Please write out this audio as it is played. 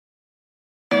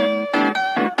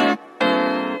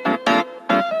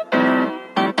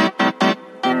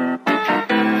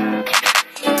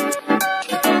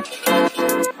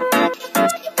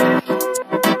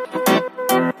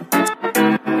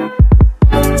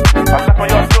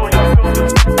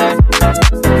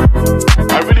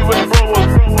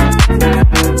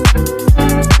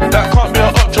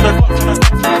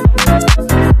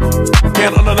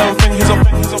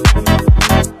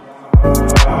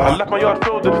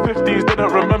50s, they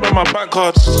don't remember my bank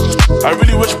cards. I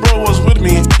really wish bro was with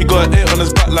me. He got an 8 on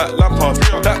his back like Lampard.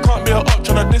 That can't be an up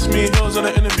tryna diss me. He was in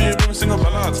an interview, room singing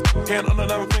ballads. He ain't on the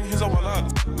damn thing, he's a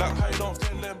ballad. Like how you don't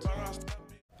feel embarrassed.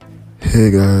 Hey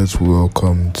guys,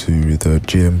 welcome to the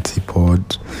GMT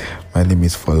pod. My name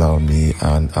is Falami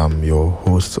and I'm your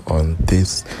host on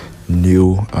this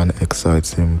new and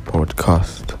exciting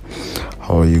podcast.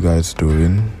 How are you guys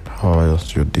doing? How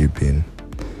has your day been?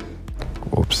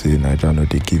 Oopsie, Nigeria, no,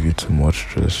 they give you too much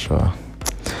stress.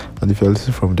 And if you're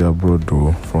listening from the abroad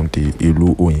though, from the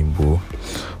Ilu Oyinbo,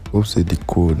 oopsie, the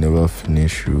cold never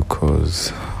finish you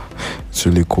because it's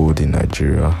really cold in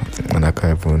Nigeria and I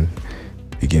can't even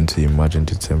begin to imagine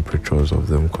the temperatures of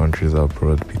them countries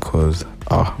abroad because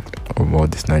all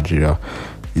this Nigeria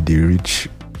they reach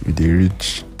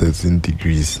 13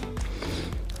 degrees.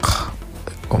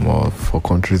 For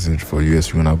countries for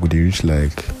US we're gonna go they reach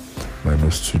like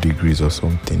 -2 degrees or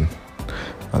something,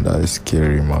 and that is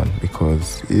scary, man,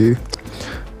 because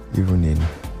even in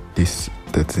this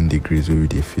 13 degrees where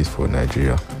they face for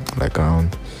Nigeria, like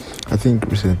around, I think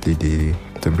recently the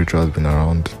temperature has been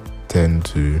around 10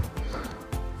 to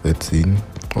 13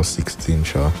 or 16.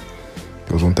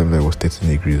 There was one time that it was 13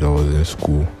 degrees. I was in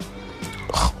school.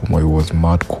 It was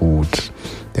mad cold.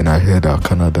 Then I heard that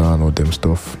Canada and all them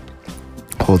stuff,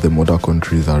 all them other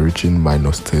countries are reaching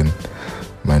 -10,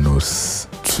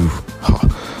 -2.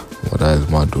 Well, that is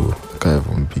mad though. I can't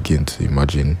even begin to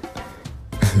imagine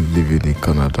living in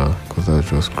Canada because that's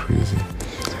just crazy.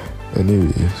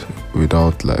 Anyways,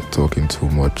 without like talking too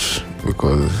much,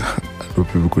 because I know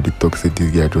people could talk, say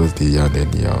this guy just the yarn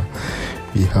anyhow.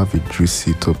 We have a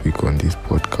juicy topic on this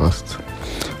podcast,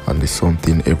 and it's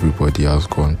something everybody has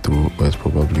gone through or is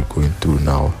probably going through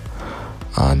now.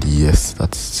 And yes,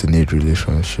 that's teenage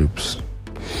relationships.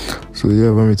 So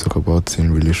yeah, when we talk about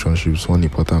teen relationships, one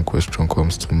important question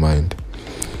comes to mind,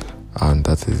 and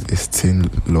that is teen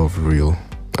love real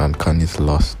and can it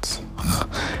last?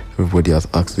 Everybody has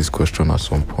asked this question at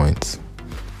some point.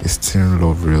 Is teen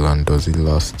love real and does it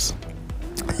last?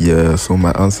 Yeah, so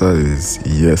my answer is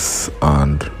yes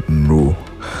and no.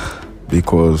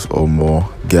 Because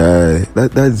guy,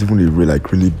 that is even a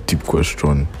really deep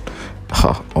question.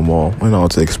 When I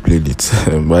want to explain it,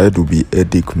 my head will be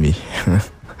headache me.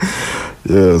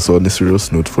 Yeah, so on a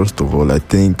serious note, first of all, I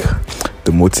think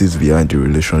the motives behind the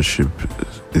relationship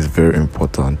is very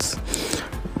important.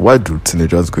 Why do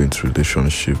teenagers go into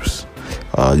relationships?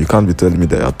 You can't be telling me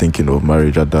that you're thinking of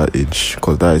marriage at that age,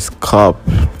 because that is cap.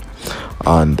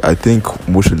 And I think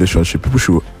most relationship people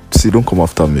should don't come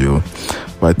after me,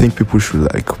 but I think people should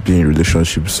be in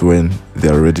relationships when they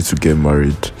are ready to get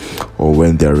married or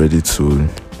when they are ready to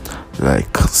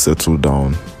settle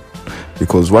down.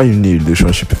 Because why you need a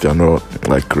relationship if you're not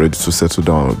ready to settle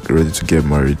down, ready to get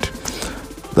married?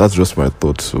 That's just my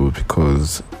thought. So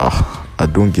because I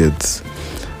don't get,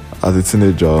 as a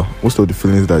teenager, most of the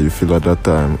feelings that you feel at that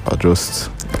time are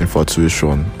just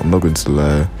infatuation. I'm not going to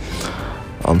lie.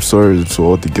 I'm sorry to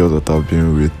all the girls that I've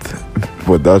been with,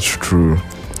 but that's true.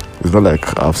 It's not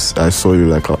like I saw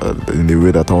you in a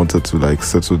way that I wanted to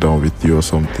settle down with you or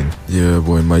something. Yeah,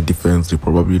 but in my defense, they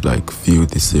probably feel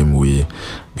the same way,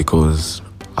 because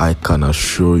I can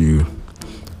assure you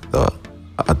that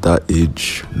at that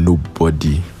age,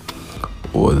 nobody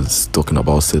was talking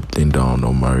about settling down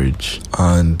or marriage.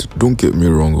 And don't get me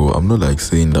wrong, I'm not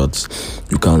saying that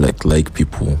you can't like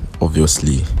people.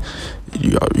 Obviously,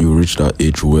 you reach that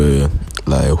age where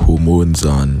hormones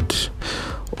and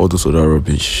all those other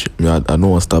rubbish. I don't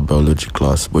want to start biology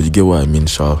class, but you get what I mean,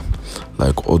 Sha.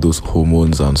 All those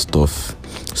hormones and stuff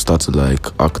start to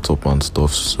act up and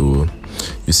stuff. So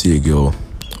you see a girl,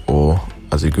 or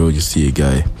as a girl you see a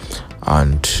guy,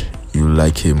 and you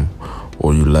like him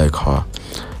or you like her.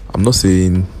 I'm not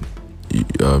saying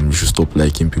you should stop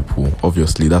liking people.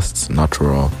 Obviously, that's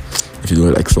natural. If you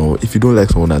don't like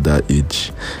someone at that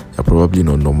age, you're probably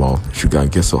not normal. You should go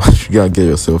and get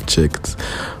yourself checked.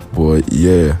 But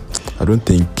yeah, I don't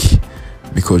think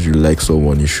because you like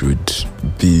someone you should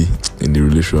be in a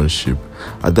relationship.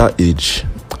 At that age,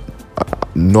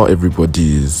 not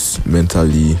everybody is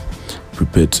mentally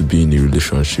prepared to be in a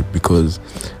relationship, because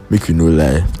make you no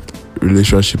lie,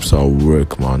 relationships are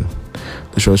work, man.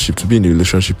 To be in a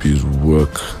relationship is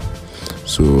work.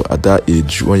 So at that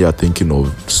age, when you're thinking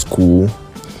of school,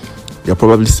 you're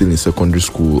probably still in secondary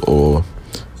school or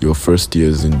your first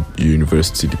years in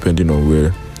university, depending on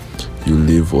where you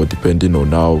live or depending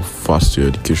on how fast your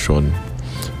education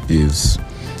is.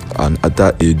 And at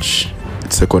that age,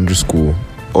 secondary school,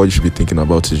 all you should be thinking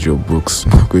about is your books.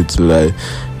 I'm not going to lie,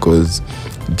 because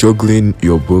juggling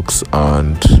your books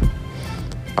and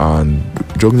and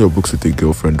juggling your books with a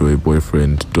girlfriend or a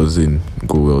boyfriend doesn't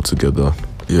go well together.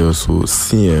 Yeah, so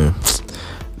see,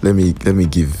 let me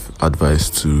give advice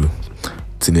to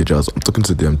teenagers. I'm talking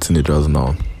to them teenagers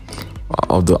now.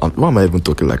 Why am I even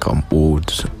talking like I'm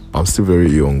old? I'm still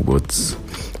very young, but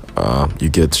you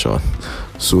get shot.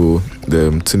 So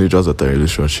the teenagers that are in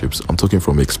relationships, I'm talking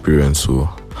from experience. So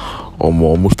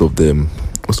most of them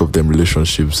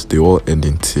relationships, they all end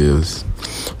in tears,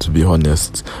 to be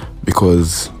honest.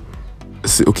 Because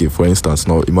okay, for instance,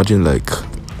 now imagine like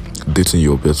dating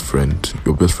your best friend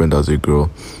as a girl.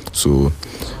 So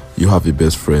you have a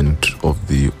best friend of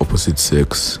the opposite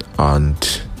sex,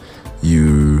 and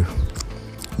you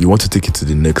want to take it to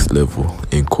the next level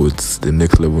in quotes.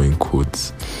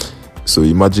 So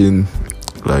imagine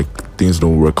like things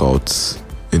don't work out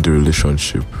in the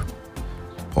relationship.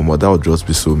 That would just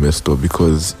be so messed up,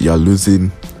 because you're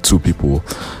losing two people.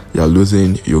 You're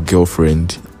losing your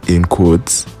girlfriend in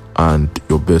quotes and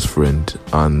your best friend,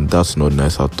 and that's not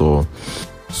nice at all.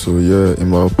 So yeah, in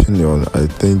my opinion, I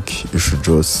think you should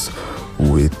just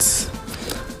wait.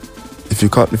 If you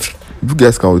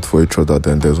guys can't wait for each other,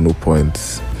 then there's no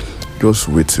point. Just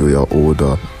wait till you're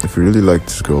older. If you really like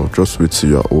this girl, just wait till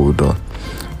you're older.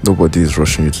 Nobody is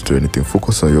rushing you to do anything.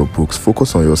 Focus on your books.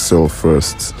 Focus on yourself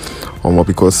first.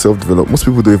 Because self-development, most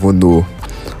people don't even know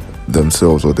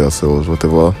themselves or themselves,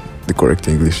 whatever the correct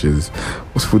English is.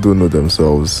 Most people don't know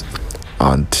themselves,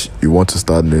 and you want to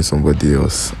start knowing somebody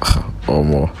else.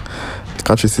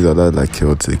 Can't you see that that's like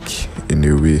chaotic in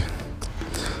a way?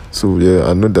 So yeah,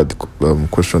 I know that the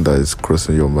question that is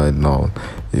crossing your mind now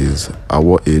is, at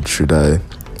what age should I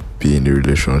be in a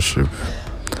relationship?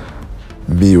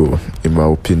 In my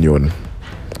opinion,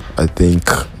 I think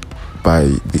by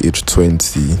the age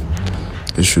 20,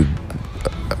 you should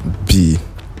be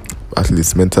at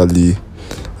least mentally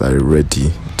like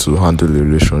ready to handle a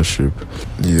relationship.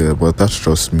 Yeah, but that's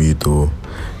just me though.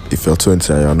 If you're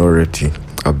 20 and you're not ready,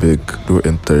 I beg, don't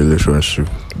enter a relationship.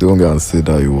 Don't go and say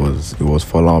that it was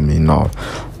following me now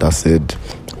that said,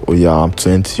 oh yeah, I'm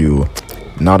 20,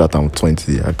 now that I'm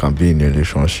 20, I can be in a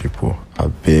relationship. I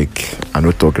beg, I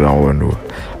don't talk around one though.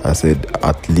 I said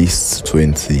at least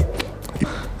 20.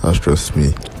 That's just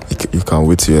me. You can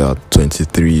wait till you're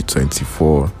 23,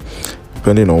 24,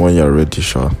 depending on when you're ready,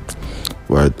 sure.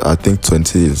 But I think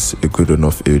 20 is a good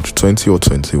enough age. 20 or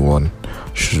 21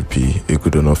 should be a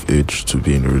good enough age to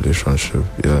be in a relationship.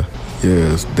 Yeah.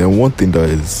 Yes. Then one thing that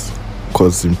is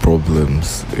causing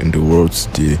problems in the world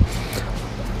today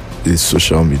is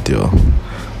social media.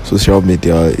 Social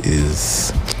media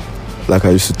is, like I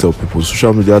used to tell people,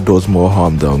 social media does more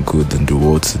harm than good in the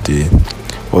world today.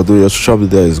 Although your social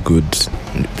media is good,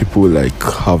 people like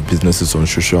have businesses on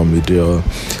social media,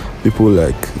 people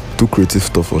like do creative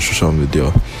stuff on social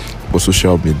media, but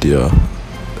social media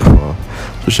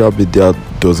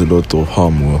does a lot of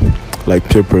harm, like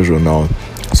peer pressure now.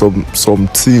 Some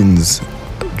teens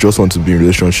just want to be in a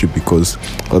relationship because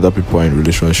other people are in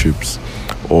relationships,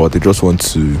 or they just want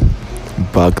to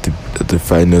bag the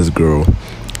finest girl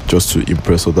just to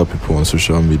impress other people on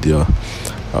social media.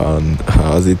 And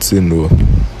as a teen,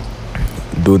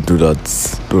 don't do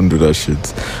that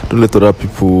shit. Don't let other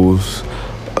people's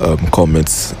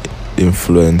comments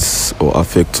influence or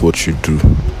affect what you do,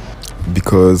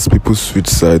 because people switch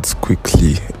sides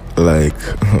quickly. Like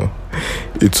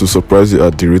it will surprise you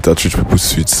at the rate at which people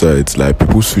switch sides. Like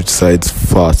people switch sides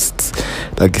fast.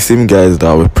 Like the same guys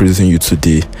that were praising you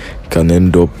today can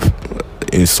end up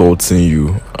insulting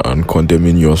you and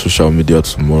condemning you on social media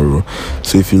tomorrow.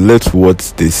 So if you let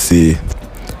what they say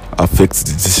affect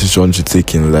the decisions you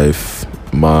take in life,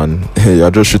 man,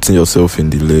 you're just shooting yourself in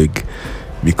the leg.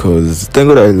 Because thank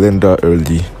God I learned that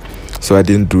early, so I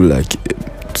didn't do like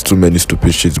too many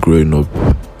stupid shit growing up.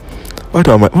 Why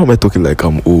am I talking like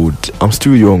I'm old? I'm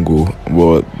still young,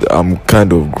 but I'm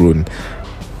kind of grown.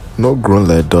 Not grown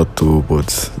like that though,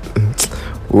 but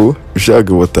you should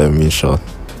get what I mean, sha.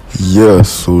 Yeah,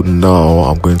 so now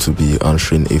I'm going to be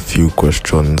answering a few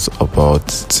questions about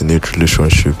teenage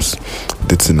relationships,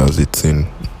 dating as a teen.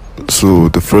 So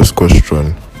the first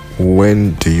question: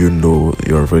 when do you know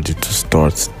you're ready to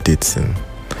start dating?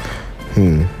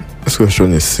 This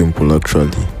question is simple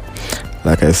actually.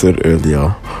 Like I said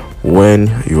earlier, when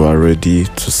you are ready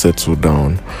to settle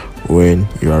down, when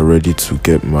you are ready to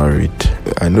get married.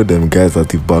 I know them guys at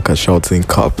the back are shouting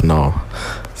cap now.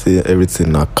 Say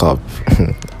everything a cap.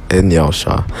 Anyhow,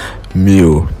 sha.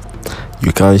 You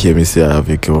can't hear me say I have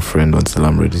a girlfriend until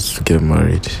I'm ready to get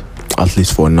married. At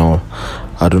least for now.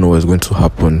 I don't know what's going to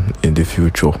happen in the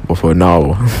future, but for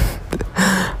now,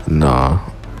 nah,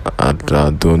 I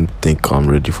don't think I'm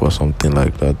ready for something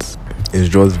like that. It's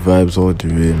just vibes all the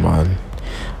way, man.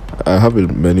 I have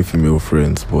many female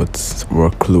friends, but we're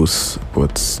close,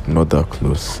 but not that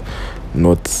close.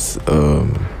 Not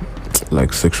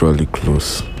like sexually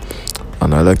close.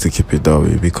 And I like to keep it that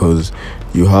way because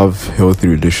you have healthy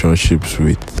relationships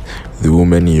with the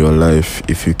woman in your life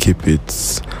if you keep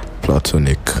it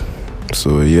platonic.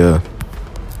 So yeah.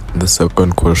 The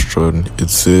second question, it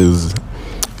says,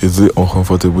 is it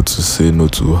uncomfortable to say no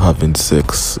to having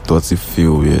sex? Does it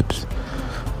feel weird?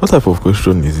 What type of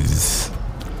question is this?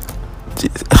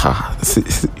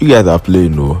 You guys are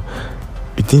playing, no?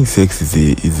 You think sex is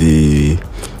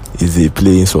a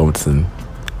playing something?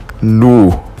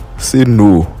 No. Say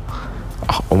no.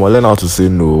 I'm gonna learn how to say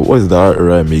no. What is that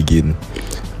rhyme again?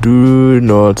 Do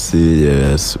not say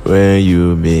yes when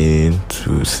you mean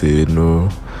to say no.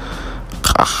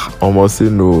 Almost say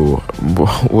no.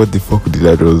 What the fuck did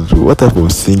I just do? What type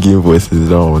of singing voice is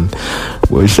that one?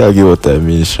 But you shall get what I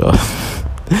mean, sha.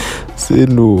 Say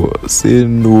no. Say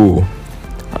no.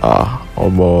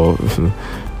 Almost. You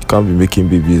can't be making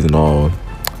babies now.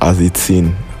 As a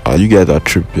teen. You guys are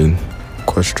tripping.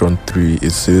 Question 3.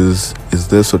 It says, is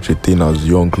there such a thing as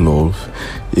young love,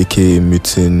 aka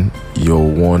meeting your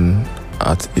one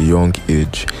at a young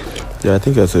age? Yeah, I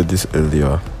think I said this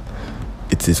earlier.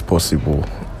 It is possible.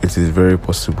 It is very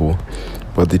possible.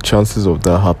 But the chances of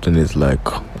that happening is like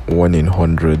 1 in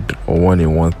 100 or 1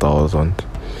 in 1,000.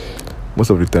 Most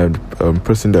of the time,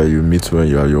 person that you meet when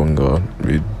you are younger,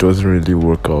 it doesn't really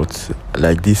work out.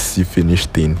 Like this see finish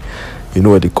thing. You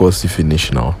know what they call see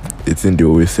finish now? It's in the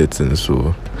OA setting,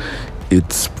 so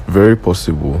it's very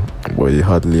possible, but it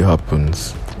hardly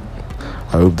happens.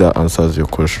 I hope that answers your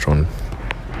question.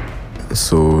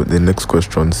 So the next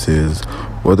question says,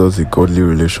 what does a godly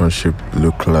relationship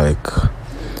look like?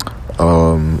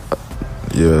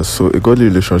 So a godly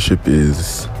relationship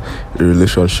is a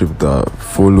relationship that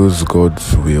follows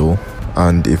God's will.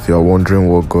 And if you're wondering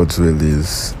what God's will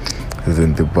is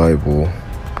in the Bible,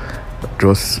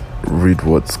 just read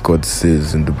what God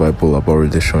says in the Bible about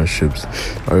relationships.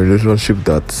 A relationship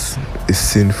that is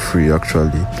sin-free,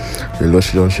 actually. A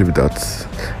relationship that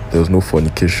there's no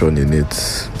fornication in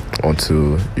it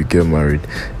until you get married.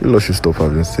 You lot should stop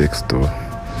having sex though.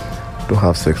 Don't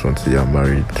have sex until you're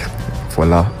married.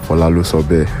 Fola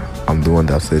Lusobe, I'm the one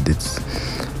that said it.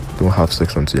 Don't have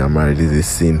sex until you're married. It's a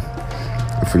sin.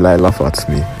 If you laugh at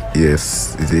me,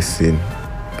 yes, it's a sin.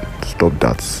 Stop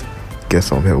that. Get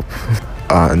some help.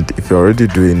 And if you're already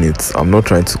doing it, I'm not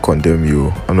trying to condemn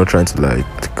you. I'm not trying to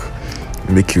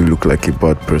make you look like a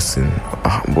bad person.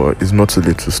 But it's not too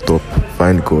late to stop.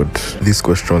 Find God. This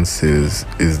question says,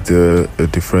 is there a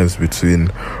difference between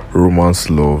romance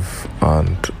love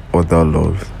and other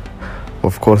love?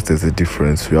 Of course there's a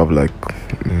difference. We have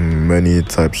many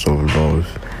types of love.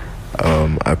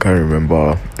 I can't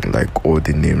remember all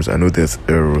the names. I know there's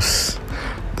Eros.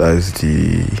 That is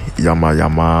the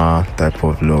yama type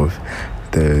of love.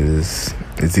 Is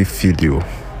it Filio?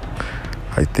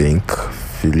 I think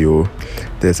Filio.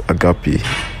 There's Agape.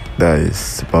 That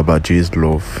is Baba J's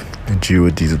love,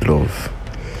 God's love,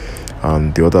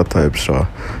 and the other types are.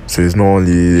 So it's not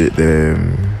only the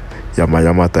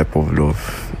yama type of love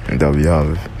that we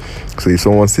have. So if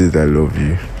someone says I love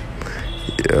you,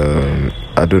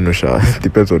 I don't know, Sha.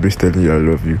 Depends on who's telling you I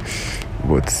love you.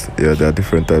 But yeah, there are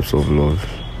different types of love.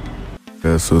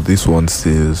 Yeah, so this one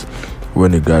says,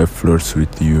 when a guy flirts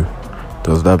with you,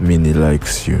 does that mean he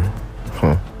likes you?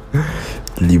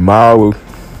 Limao.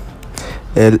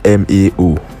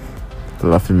 LMAO.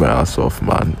 Laughing my ass off,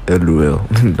 man. LOL.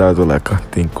 That's all I can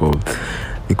think of.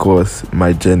 Because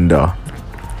my gender,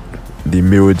 the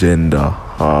male gender,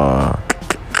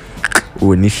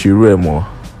 Nishiruemo,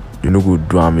 you know, go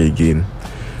do again.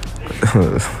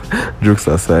 Jokes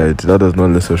aside, that does not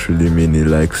necessarily mean he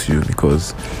likes you,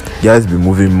 because guys be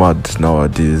moving mad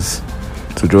nowadays.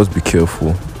 So just be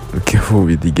careful. Be careful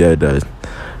with the guy that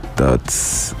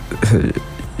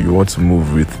you want to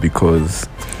move with, because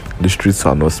the streets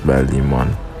are not smiling,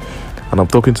 man. And I'm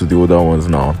talking to the older ones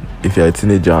now. If you're a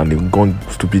teenager and a gone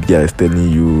stupid guy is telling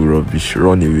you rubbish,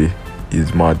 run away.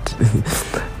 He's mad.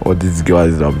 All these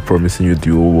guys that are promising you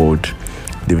the whole world,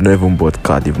 they've not even bought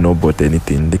car, they've not bought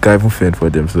anything, they can't even fend for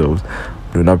themselves.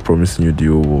 They're not promising you the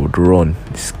whole world. Run.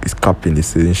 It's capping, it's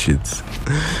saying shit.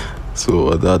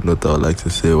 So on that note, I would like to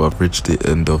say we've reached the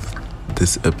end of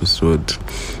this episode,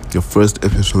 the first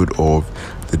episode of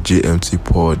the JMT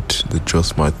Pod, the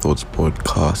Just My Thoughts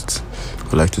podcast.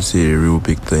 I'd like to say a real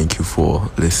big thank you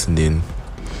for listening.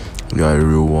 You are a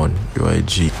real one. You are a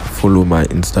G. Follow my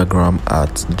Instagram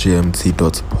at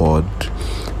gmt.pod.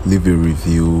 Leave a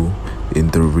review in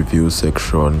the review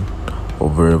section or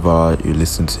wherever you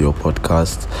listen to your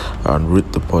podcast, and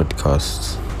rate the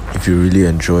podcast. If you really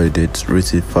enjoyed it,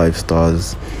 rate it 5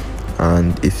 stars,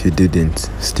 and if you didn't,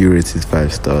 still rate it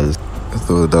 5 stars.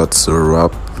 So that's a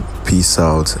wrap. Peace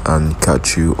out, and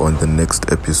catch you on the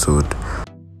next episode.